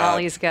problem he's got. all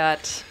he's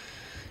got.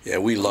 Yeah,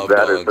 we love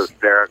that dogs. That is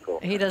hysterical.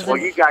 He doesn't.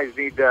 Well, you guys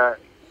need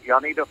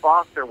y'all need to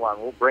foster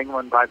one. We'll bring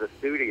one by the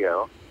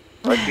studio.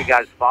 Let you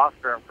guys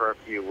foster him for a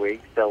few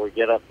weeks till we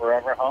get a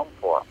forever home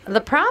for him.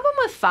 The problem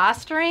with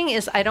fostering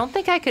is I don't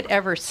think I could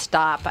ever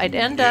stop. I'd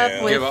end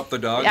up with... Give up the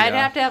dog? I'd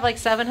have to have like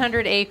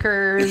 700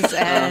 acres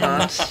and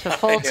a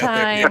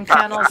full-time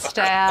kennel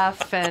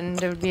staff,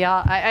 and it would be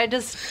all... I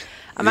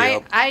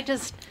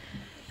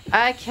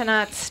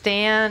cannot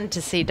stand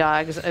to see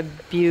dogs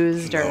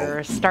abused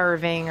or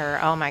starving or,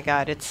 oh my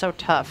God, it's so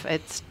tough.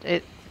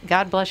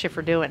 God bless you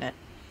for doing it.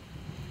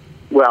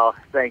 Well,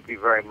 thank you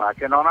very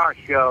much. And on our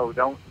show,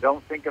 don't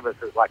think of us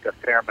as like a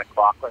Sarah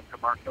McLachlan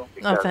commercial.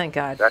 Oh, thank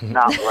God. That's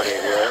not what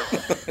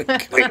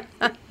it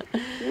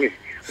is.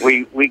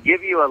 we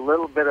give you a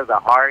little bit of the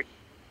hard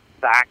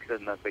facts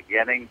in the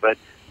beginning, but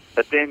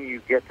then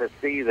you get to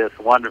see this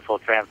wonderful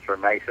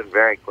transformation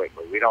very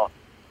quickly. We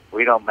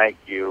don't make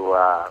you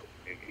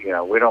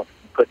we don't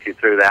put you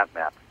through that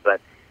mess, but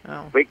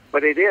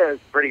it is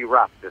pretty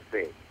rough to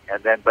see.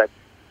 And then but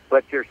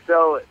you're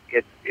so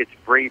it's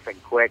brief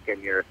and quick,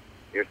 and you're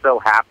so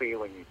happy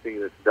when you see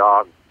this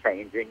dog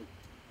changing,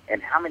 and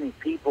how many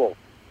people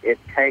it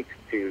takes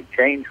to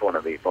change one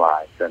of these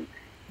lives. And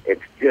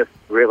it's just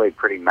really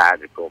pretty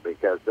magical,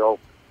 because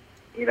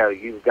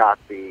you've got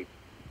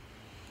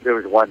there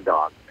was one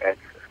dog that's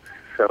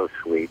so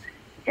sweet,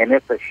 and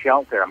it's a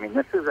shelter. I mean,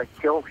 this is a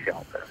kill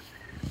shelter.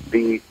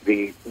 The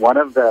one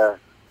of the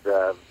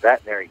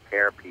veterinary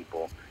care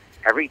people,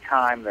 every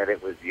time that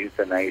it was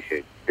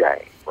euthanasia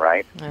day,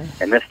 right?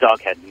 And this dog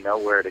had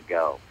nowhere to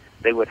go,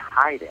 they would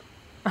hide him.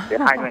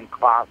 They'd hide him in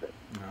closets,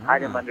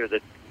 hide him under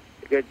they'd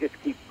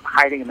just keep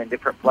hiding him in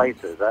different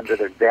places, under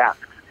their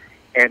desks.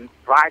 And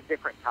 5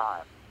 different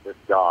times, this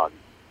dog,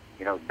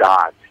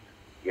 dodged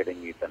getting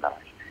euthanized.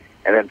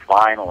 And then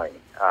finally,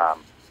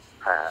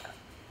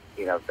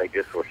 they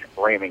just were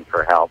screaming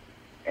for help,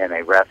 and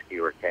a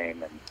rescuer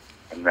came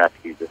and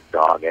rescued this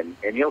dog. And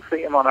you'll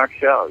see him on our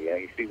show.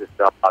 You see this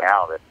dog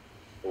now that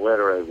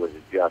literally was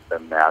just a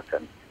mess,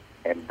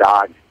 and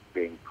dodged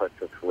being put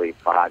to sleep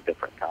 5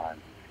 different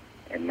times,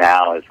 and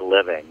now is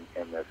living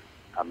in this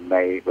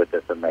with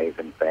this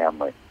amazing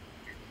family.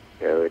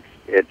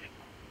 It's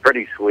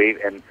pretty sweet,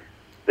 and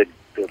the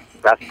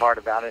best part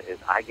about it is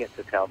I get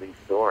to tell these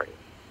stories,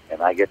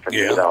 and I get to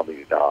meet all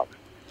these dogs.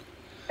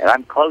 And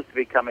I'm close to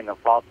becoming a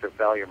foster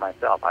failure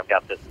myself. I've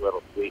got this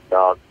little sweet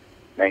dog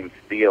named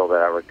Steele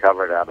that I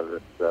recovered out of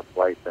this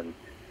place in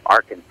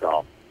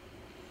Arkansas,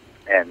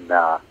 and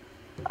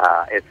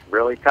it's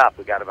really tough.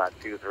 We got about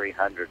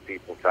 200-300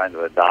 people trying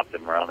to adopt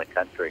him around the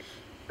country.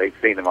 They've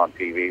seen him on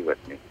TV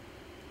with me,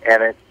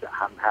 and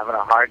I'm having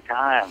a hard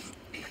time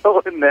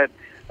knowing that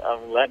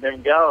I'm letting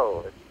him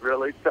go. It's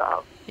really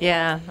tough.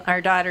 Yeah,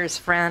 our daughter's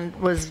friend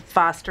was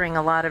fostering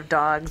a lot of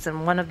dogs,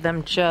 and one of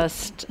them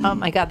just, oh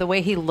my God, the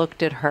way he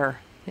looked at her.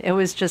 It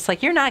was just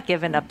like, you're not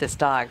giving up this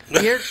dog.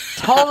 You're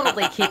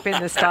totally keeping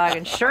this dog.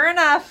 And sure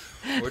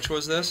enough. Which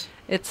was this?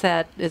 It's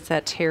that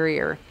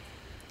terrier.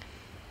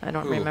 I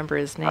don't remember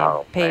his name.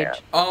 Oh, Paige. Man.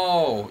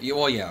 Oh,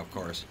 well, yeah, of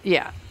course.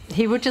 Yeah.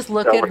 He would just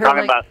look so at her we're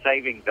talking like... about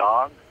saving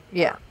dogs?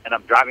 Yeah. And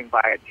I'm driving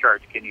by a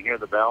church. Can you hear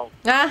the bells?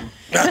 Ah.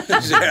 Yeah,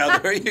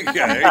 there you go.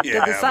 There you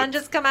Did the sun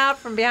just come out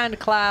from behind a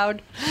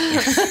cloud?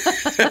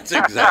 That's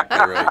exactly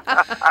right.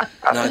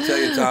 Now, I tell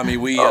you, Tommy,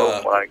 we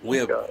have our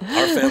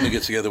family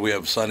gets together. We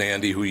have son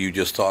Andy, who you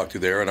just talked to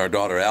there, and our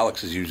daughter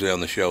Alex is usually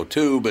on the show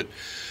too, but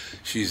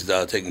she's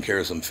taking care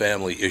of some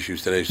family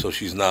issues today, so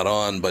she's not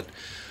on. But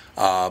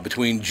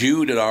between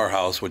Jude at our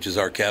house, which is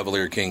our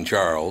Cavalier King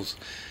Charles,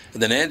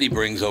 and then Andy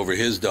brings over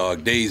his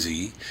dog,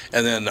 Daisy.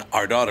 And then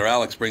our daughter,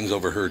 Alex, brings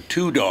over her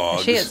 2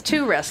 dogs. She has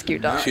 2 rescue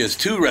dogs. She has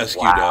 2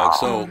 rescue dogs.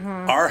 So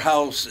our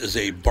house is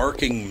a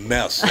barking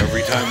mess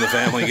every time the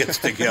family gets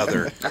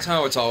together. That's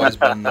how it's always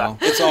been, though.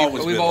 It's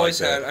always We've been always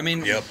like had, that. I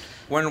mean, Yep.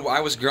 When I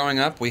was growing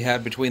up, we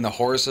had between the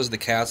horses, the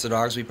cats, the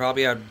dogs, we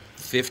probably had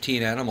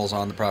 15 animals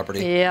on the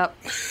property. Yep.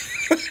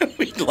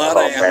 A lot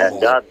of animals. Man,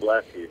 God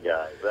bless you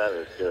guys. That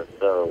is just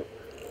so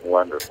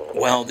wonderful.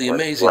 Well, the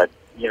amazing...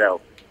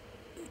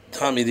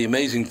 Tommy, the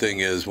amazing thing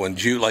is when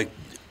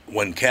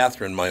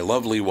Catherine, my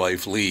lovely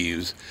wife,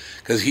 leaves,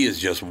 because he is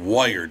just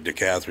wired to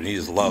Catherine. He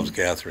just loves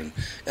Catherine.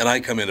 And I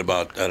come in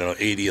about,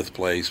 80th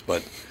place.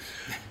 But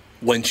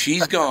when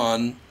she's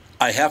gone,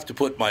 I have to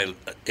put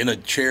in a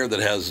chair that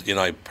has,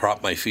 I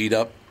prop my feet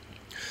up.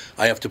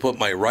 I have to put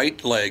my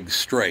right leg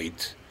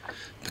straight,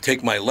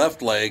 take my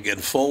left leg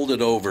and fold it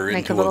over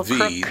into a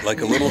V, like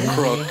a little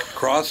crook,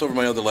 cross over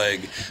my other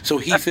leg, so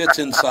he fits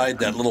inside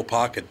that little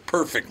pocket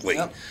perfectly.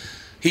 Yep.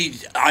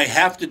 I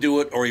have to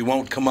do it or he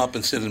won't come up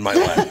and sit in my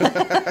lap.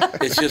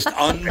 It's just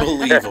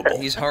unbelievable.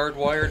 He's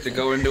hardwired to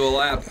go into a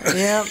lap.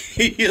 Yeah.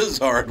 He is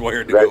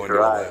hardwired to go into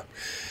a lap.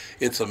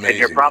 It's amazing. And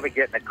you're probably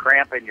getting a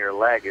cramp in your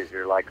leg as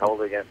you're like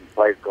holding it in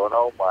place going,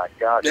 oh my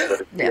gosh,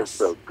 but it feels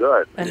so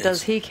good. And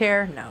does he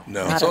care? No.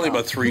 No, it's only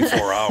about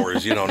 3-4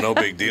 hours. No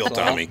big deal,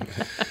 Tommy.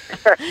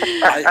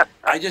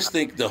 I just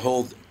think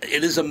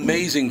it is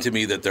amazing to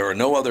me that there are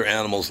no other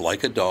animals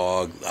like a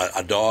dog.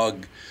 A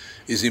dog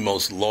is the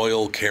most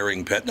loyal,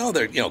 caring pet. No,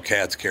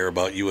 cats care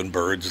about you and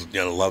birds,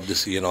 love to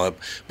see and all that.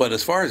 But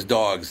as far as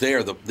dogs,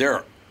 they're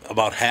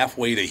about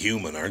halfway to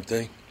human, aren't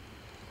they?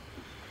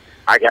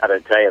 I got to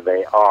tell you,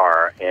 they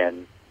are.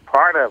 And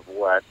part of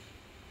what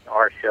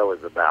our show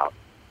is about,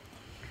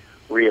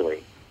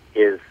 really,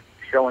 is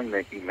showing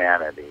the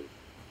humanity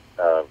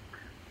of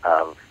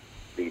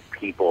these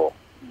people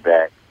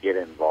that get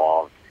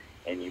involved,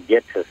 and you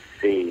get to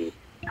see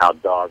how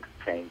dogs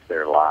change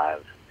their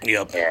lives.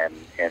 Yep.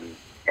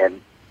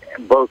 And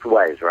both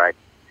ways, right?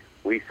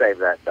 We save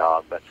that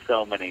dog, but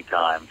so many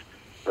times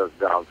those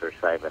dogs are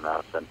saving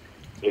us. And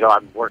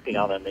I'm working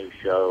on a new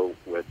show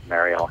with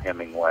Marielle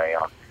Hemingway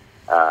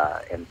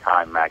in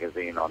Time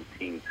magazine on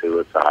teen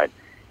suicide,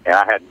 and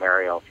I had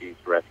Marielle. She's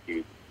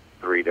rescued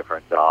 3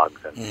 different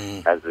dogs and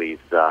has these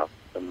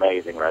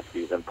amazing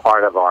rescues. And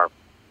part of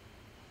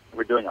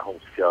we're doing a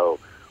whole show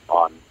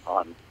on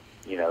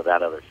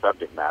that other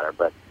subject matter.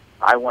 But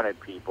I wanted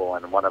people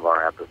in one of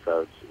our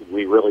episodes.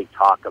 We really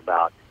talk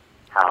about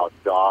how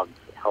dogs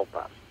help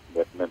us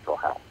with mental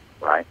health,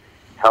 right?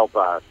 Help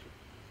us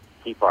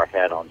keep our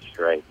head on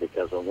straight,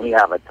 because when we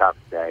have a tough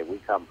day, we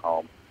come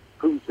home.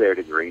 Who's there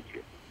to greet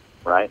you?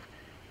 Right?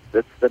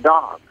 It's the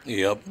dog.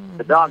 Yep.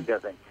 The dog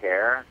doesn't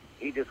care.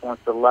 He just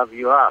wants to love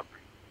you up.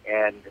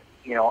 And,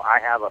 I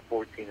have a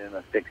 14 and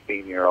a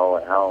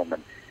 16-year-old at home,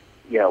 and,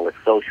 with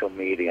social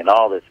media and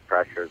all this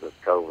pressures of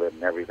COVID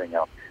and everything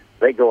else,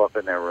 they go up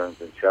in their rooms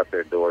and shut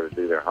their door to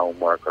do their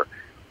homework or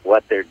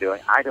what they're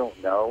doing. I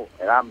don't know,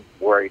 and I'm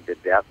worried to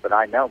death, but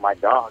I know my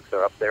dogs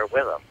are up there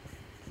with them.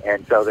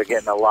 And so they're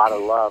getting a lot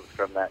of love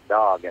from that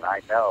dog, and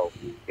I know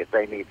if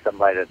they need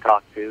somebody to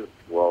talk to,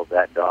 well,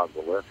 that dog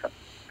will listen.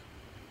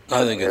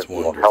 I think it's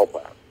wonderful. Will help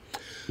us.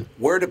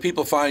 Where do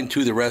people find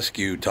To the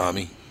Rescue,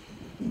 Tommy?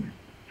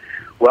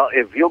 Well,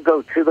 if you'll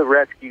go to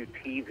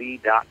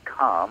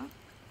therescuetv.com,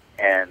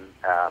 and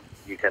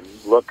you can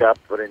look up,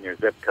 put in your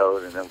zip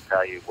code, and it'll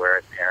tell you where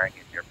it's airing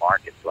in your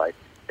marketplace.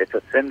 It's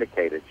a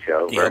syndicated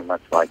show, very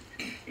much like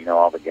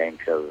all the game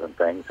shows and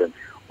things.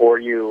 Or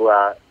you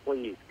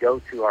please go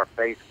to our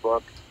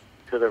Facebook,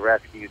 To the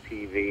Rescue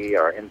TV,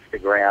 our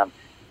Instagram.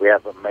 We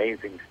have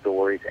amazing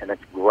stories, and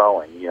it's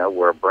growing.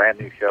 We're a brand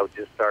new show,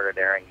 just started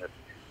airing this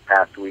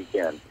past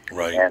weekend.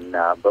 Right. And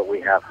but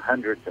we have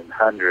hundreds and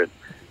hundreds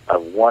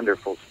of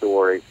wonderful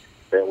stories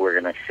that we're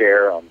going to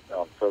share on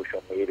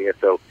social media.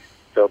 So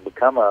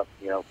become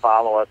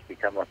follow us,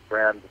 become a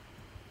friend,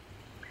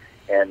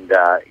 and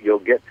you'll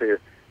get to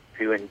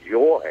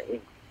enjoy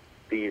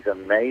these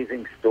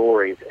amazing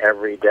stories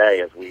every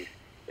day as we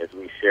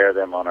share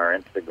them on our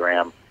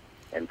Instagram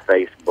and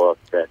Facebook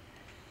that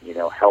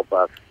help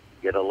us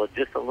get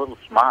just a little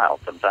smile.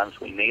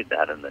 Sometimes we need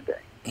that in the day.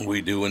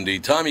 We do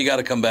indeed. Tom, you got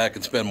to come back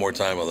and spend more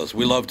time with us.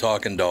 We love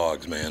talking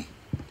dogs, man.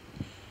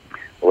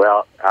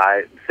 Well,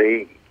 I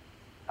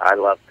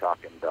love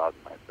talking dogs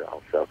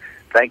myself. So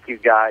thank you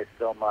guys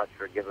so much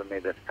for giving me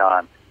this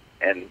time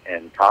and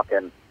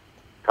talking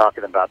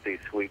about these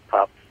sweet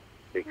pups,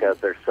 because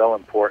they're so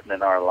important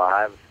in our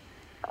lives.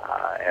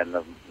 And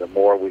the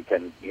more we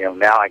can,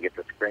 now I get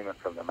to scream it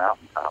from the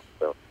mountaintop.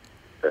 So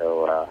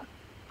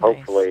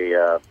hopefully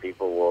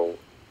people will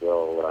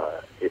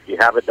if you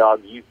have a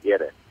dog, you get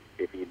it.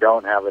 If you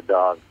don't have a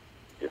dog,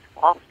 just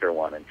foster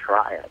one and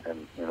try it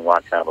and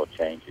watch how it'll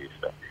change you.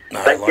 So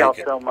thank y'all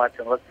so much,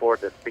 and look forward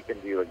to speaking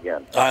to you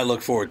again. I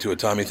look forward to it,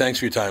 Tommy. Thanks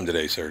for your time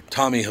today, sir.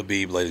 Tommy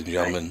Habib, ladies and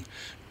gentlemen.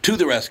 To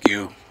the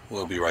Rescue.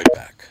 We'll be right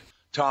back.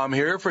 Tom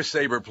here for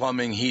Sabre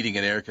Plumbing, Heating,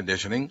 and Air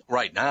Conditioning.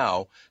 Right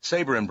now,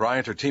 Sabre and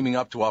Bryant are teaming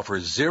up to offer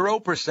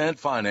 0%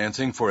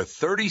 financing for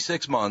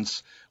 36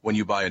 months when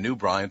you buy a new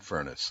Bryant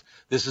furnace.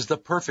 This is the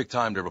perfect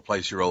time to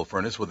replace your old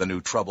furnace with a new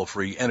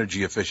trouble-free,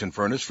 energy-efficient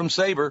furnace from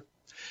Sabre.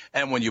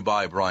 And when you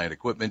buy Bryant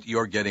equipment,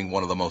 you're getting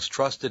one of the most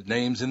trusted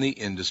names in the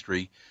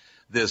industry.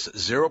 This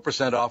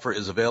 0% offer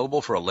is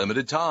available for a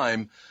limited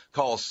time.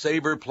 Call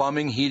Sabre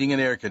Plumbing, Heating, and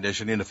Air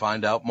Conditioning to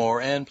find out more,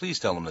 and please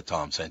tell them that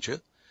Tom sent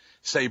you.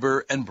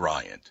 Sabre and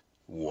Bryant,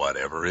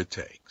 whatever it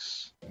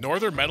takes.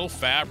 Northern Metal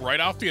Fab, right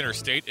off the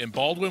interstate in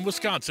Baldwin,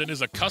 Wisconsin,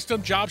 is a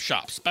custom job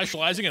shop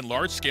specializing in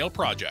large-scale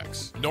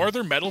projects.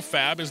 Northern Metal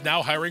Fab is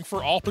now hiring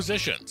for all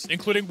positions,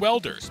 including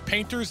welders,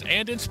 painters,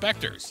 and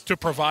inspectors, to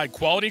provide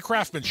quality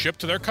craftsmanship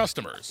to their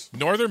customers.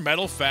 Northern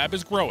Metal Fab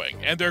is growing,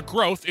 and their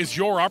growth is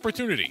your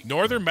opportunity.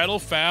 Northern Metal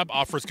Fab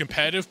offers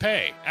competitive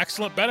pay,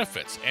 excellent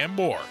benefits, and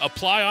more.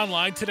 Apply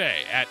online today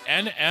at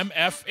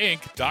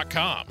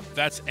nmfinc.com.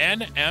 That's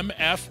nmfinc.com.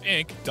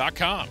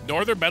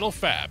 Northern Metal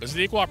Fab is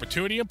an equal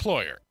opportunity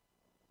employer.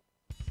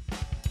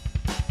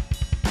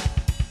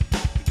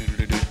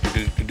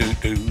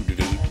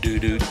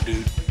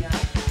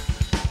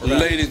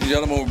 Ladies and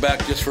gentlemen, we're back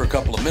just for a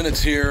couple of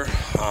minutes here.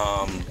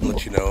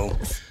 Let you know.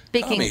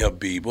 Speaking, Tommy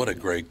Habib, what a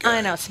great guy.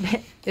 I know.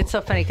 It's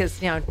so funny because,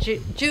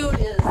 Jude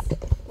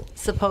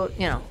is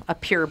a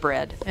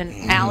purebred,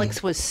 and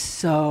Alex was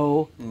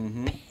so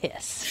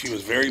pissed. She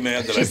was very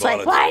mad that She's I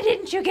bought like, why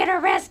didn't you get a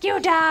rescue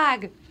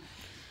dog?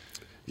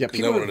 Yeah,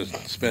 people wanted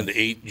to spend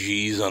 8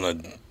 G's on a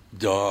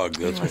dog.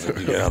 That's what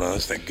we got on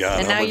us. Thank God.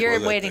 And now you're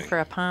waiting for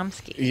a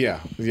Pomsky.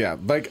 Yeah.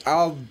 Like,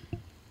 I'll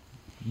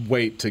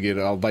wait to get.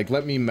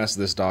 Let me mess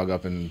this dog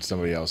up, and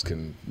somebody else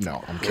can.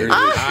 No, I'm kidding.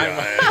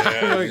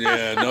 I'll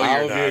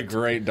be a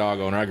great dog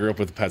owner. I grew up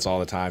with pets all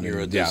the time. You're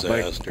a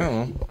disaster. I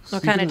don't know.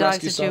 What kind of dogs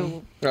did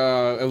you?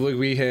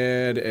 We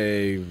had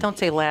a. Don't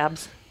say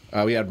labs.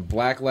 We had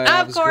black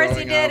labs. Of course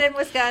you did in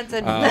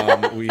Wisconsin.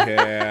 We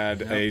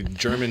had a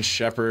German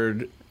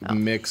Shepherd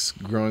mix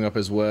growing up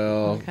as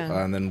well. Okay.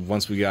 And then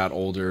once we got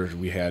older,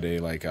 we had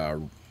a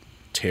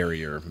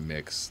terrier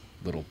mix,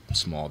 little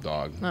small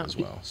dog as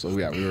well. So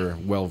we were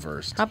well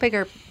versed. How big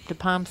are the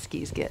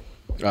Pomskys get?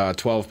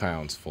 12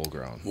 pounds full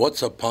grown.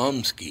 What's a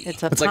Pomsky?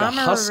 It's a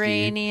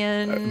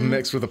Pomeranian like a husky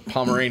mixed with a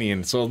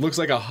Pomeranian. So it looks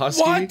like a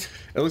husky. What?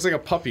 It looks like a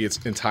puppy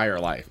its entire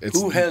life.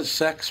 Who has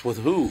sex with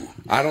who?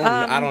 I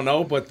don't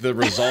know, but the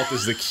result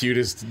is the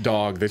cutest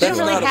dog that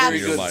you'll ever have see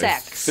in your life.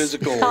 Sex.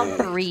 Physical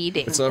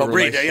breeding. It's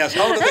breed. Yes.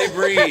 How do they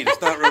breed? It's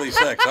not really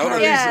sex. How do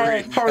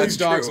they breed? How are these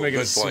dogs true.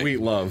 making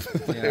sweet love?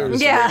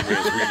 Yeah.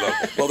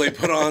 Well, they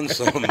put on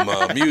some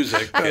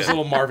music. There's a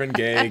little Marvin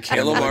Gaye.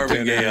 Little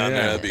Marvin Gaye on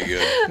there. That'd be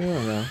good. I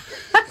don't know.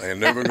 I'm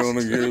never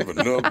gonna give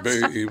enough,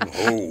 babe.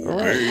 Oh,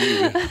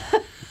 baby.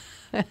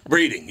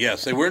 Breeding,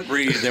 yes. They weren't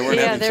breeding. They weren't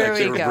having sex.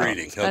 They were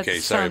breeding. Okay,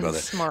 sorry about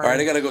that. Smart. All right,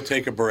 I got to go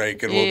take a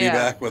break, and we'll be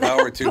back with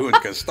Hour 2, and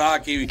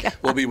Kostaki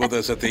will be with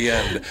us at the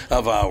end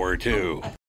of Hour 2.